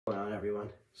going on, everyone?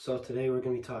 So today we're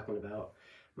going to be talking about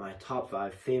my top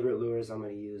 5 favorite lures I'm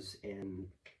going to use in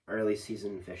early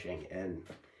season fishing and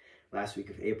last week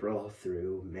of April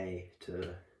through May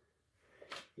to,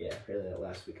 really that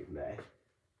last week of May.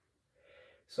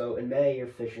 So in May you're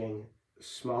fishing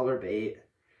smaller bait.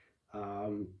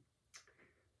 One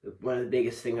of the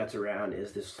biggest thing that's around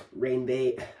is this rain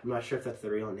bait. I'm not sure if that's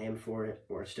the real name for it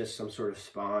or it's just some sort of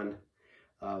spawn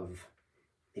of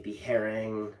maybe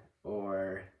herring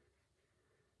or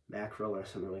mackerel or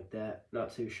something like that.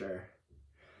 Not too sure.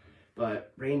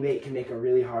 But rain bait can make a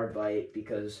really hard bite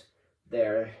because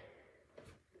they're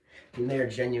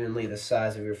genuinely the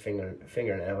size of your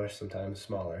fingernail or sometimes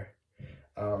smaller.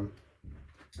 When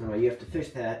you have to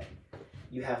fish that,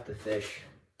 you have to fish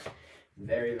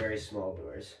very, very small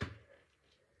lures.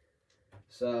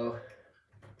 So,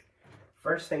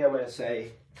 first thing I'm going to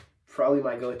say, probably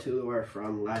my go-to lure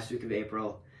from last week of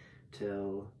April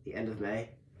till the end of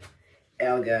May,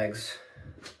 Algags,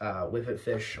 whippet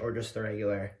fish, or just the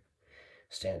regular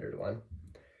standard one.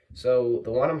 So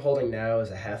the one I'm holding now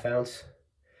is a 1/2 ounce.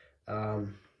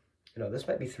 This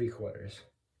might be 3/4.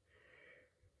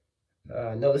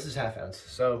 No, this is 1/2 ounce.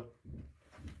 So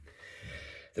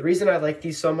the reason I like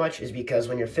these so much is because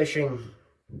when you're fishing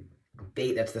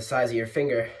bait that's the size of your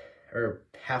finger, or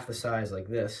half the size like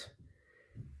this,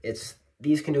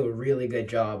 these can do a really good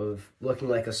job of looking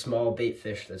like a small bait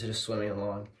fish that's just swimming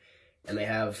along. And they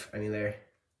have, they're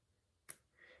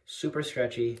super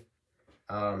stretchy.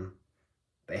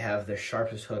 They have the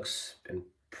sharpest hooks and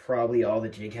probably all the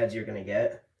jig heads you're gonna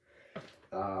get.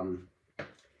 And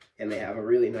they have a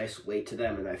really nice weight to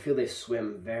them, and I feel they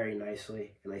swim very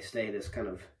nicely, and they stay this kind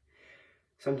of,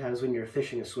 sometimes when you're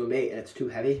fishing a swim bait and it's too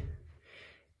heavy,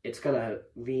 it's gonna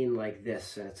lean like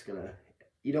this, and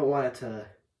you don't want it to,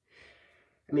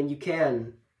 you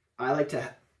can, I like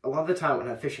to, a lot of the time when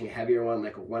I'm fishing a heavier one,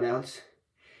 like a 1 ounce,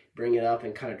 bring it up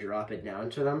and kind of drop it down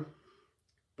to them.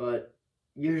 But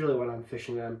usually when I'm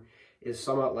fishing them is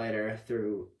somewhat lighter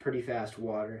through pretty fast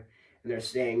water, and they're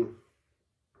staying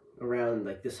around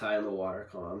like this high in the water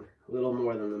column, a little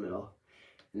more than the middle.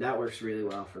 And that works really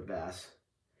well for bass.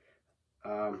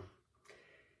 I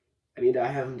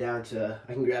have them down to,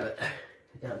 I can grab it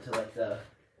down to like this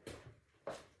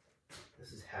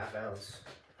is 1/2 ounce.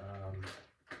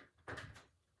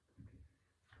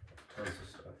 Tons of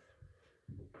stuff.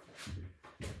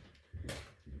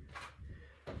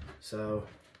 So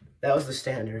that was the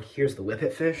standard. Here's the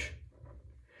whippet fish.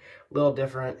 A little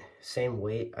different, same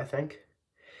weight, I think.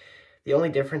 The only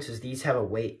difference is these have a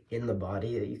weight in the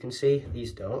body that you can see.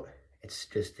 These don't. It's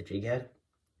just the jig head.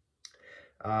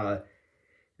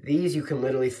 These you can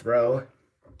literally throw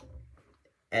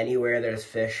anywhere there's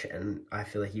fish, and I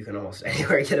feel like you can almost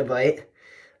anywhere get a bite.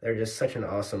 They're just such an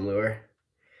awesome lure.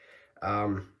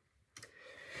 And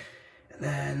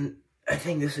then I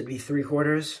think this would be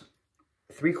 3/4.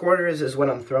 3/4 is when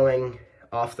I'm throwing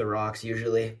off the rocks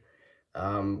usually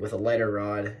with a lighter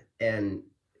rod, and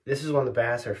this is when the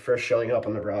bass are first showing up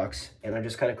on the rocks and they're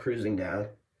just kind of cruising down.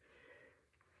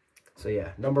 So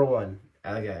yeah, number 1,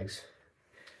 Algags.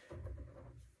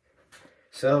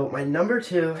 So my number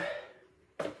 2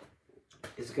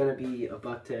 is gonna be a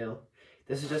bucktail.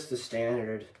 This is just the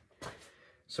standard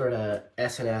sort of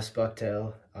S&S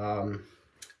bucktail.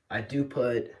 I do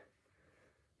put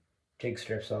jig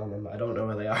strips on them. I don't know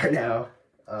where they are now.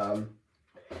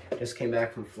 Just came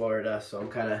back from Florida, so I'm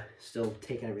kind of still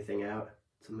taking everything out.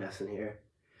 It's a mess in here.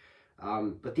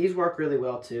 But these work really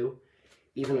well too,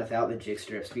 even without the jig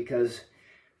strips, because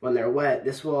when they're wet,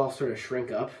 this will all sort of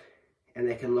shrink up and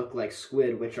they can look like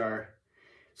squid, which are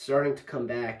starting to come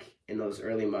back in those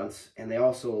early months. And they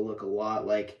also look a lot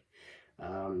like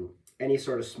any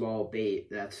sort of small bait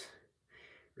that's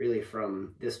really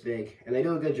from this big. And they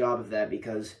do a good job of that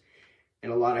because in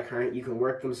a lot of current, you can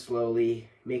work them slowly,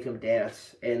 make them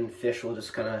dance, and fish will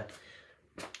just kind of,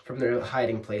 from their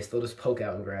hiding place, they'll just poke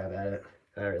out and grab at it.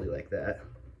 I really like that.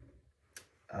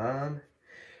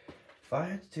 If I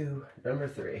had to do number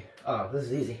 3, oh, this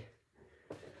is easy.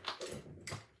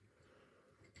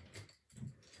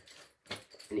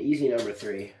 An easy number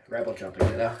 3, Rebel jumping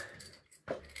minnow.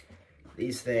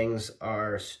 These things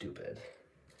are stupid.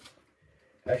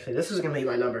 Actually, this is gonna be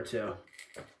my number 2.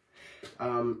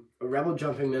 A Rebel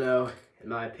jumping minnow, in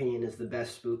my opinion, is the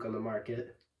best spook on the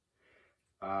market.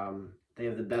 They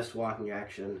have the best walking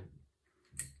action.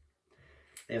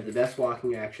 They have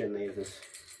this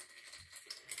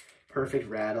perfect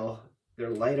rattle. They're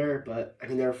lighter, but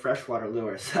they're a freshwater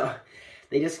lure, so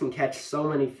they just can catch so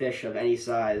many fish of any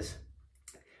size.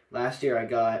 Last year I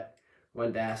got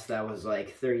one bass that was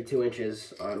like 32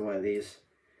 inches on one of these,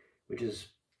 which is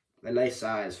a nice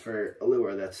size for a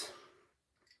lure that's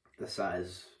the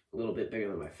size a little bit bigger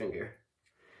than my finger.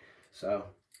 So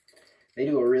they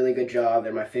do a really good job.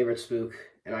 They're my favorite spook,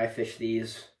 and I fish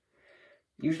these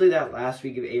usually that last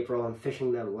week of April. I'm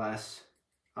fishing them less.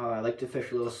 I like to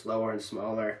fish a little slower and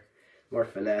smaller, more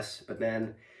finesse, but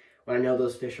then when I know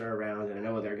those fish are around and I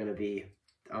know where they're going to be,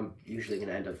 I'm usually going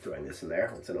to end up throwing this in there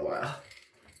once in a while.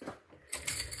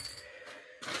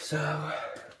 So,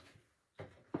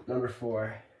 number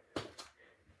 4.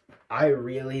 I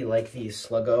really like these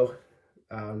Sluggo.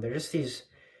 They're just these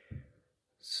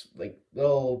like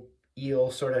little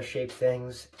eel sort of shaped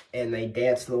things, and they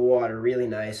dance in the water really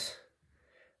nice.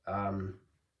 I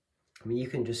mean, you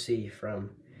can just see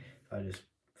from, if I just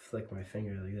flick my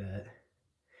finger like that,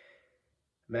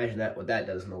 imagine that, what that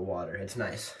does in the water. It's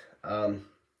nice.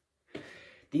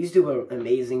 These do an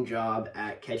amazing job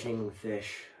at catching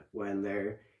fish when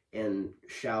they're in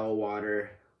shallow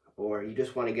water, or you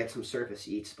just want to get some surface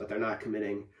eats, but they're not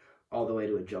committing all the way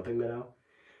to a jumping minnow.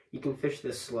 You can fish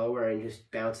this slower and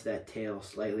just bounce that tail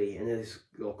slightly, and then just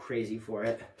go crazy for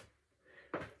it.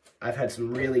 I've had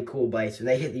some really cool bites, and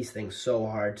they hit these things so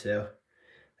hard too.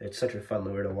 It's such a fun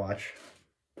lure to watch.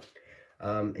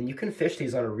 And you can fish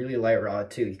these on a really light rod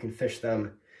too. You can fish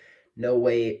them no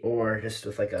weight or just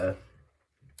with like a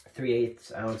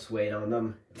 3/8 ounce weight on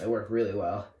them. They work really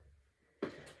well.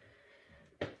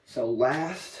 So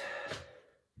last,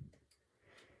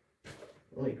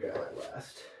 let me grab my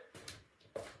last.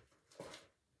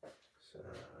 So,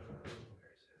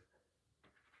 where is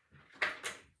it?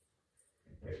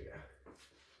 There we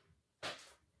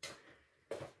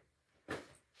go.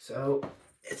 So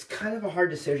it's kind of a hard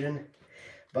decision,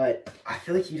 but I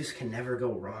feel like you just can never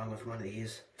go wrong with one of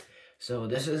these. So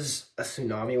this is a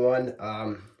Tsunami one.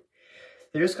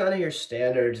 They're just kind of your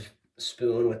standard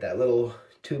spoon with that little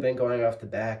tubing going off the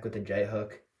back with the J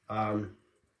hook. When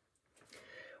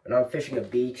I'm fishing a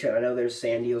beach and I know there's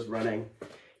sand eels running,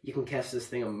 you can cast this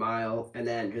thing a mile and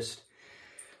then just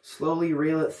slowly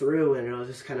reel it through, and it'll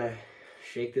just kind of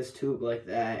shake this tube like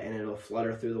that, and it'll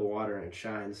flutter through the water and it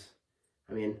shines.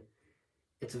 I mean,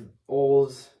 it's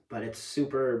old, but it's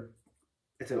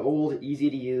an old, easy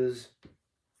to use,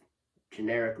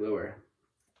 generic lure.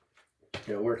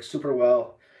 And it works super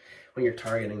well when you're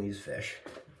targeting these fish.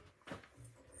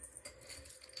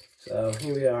 So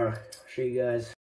here we are. I'll show you guys.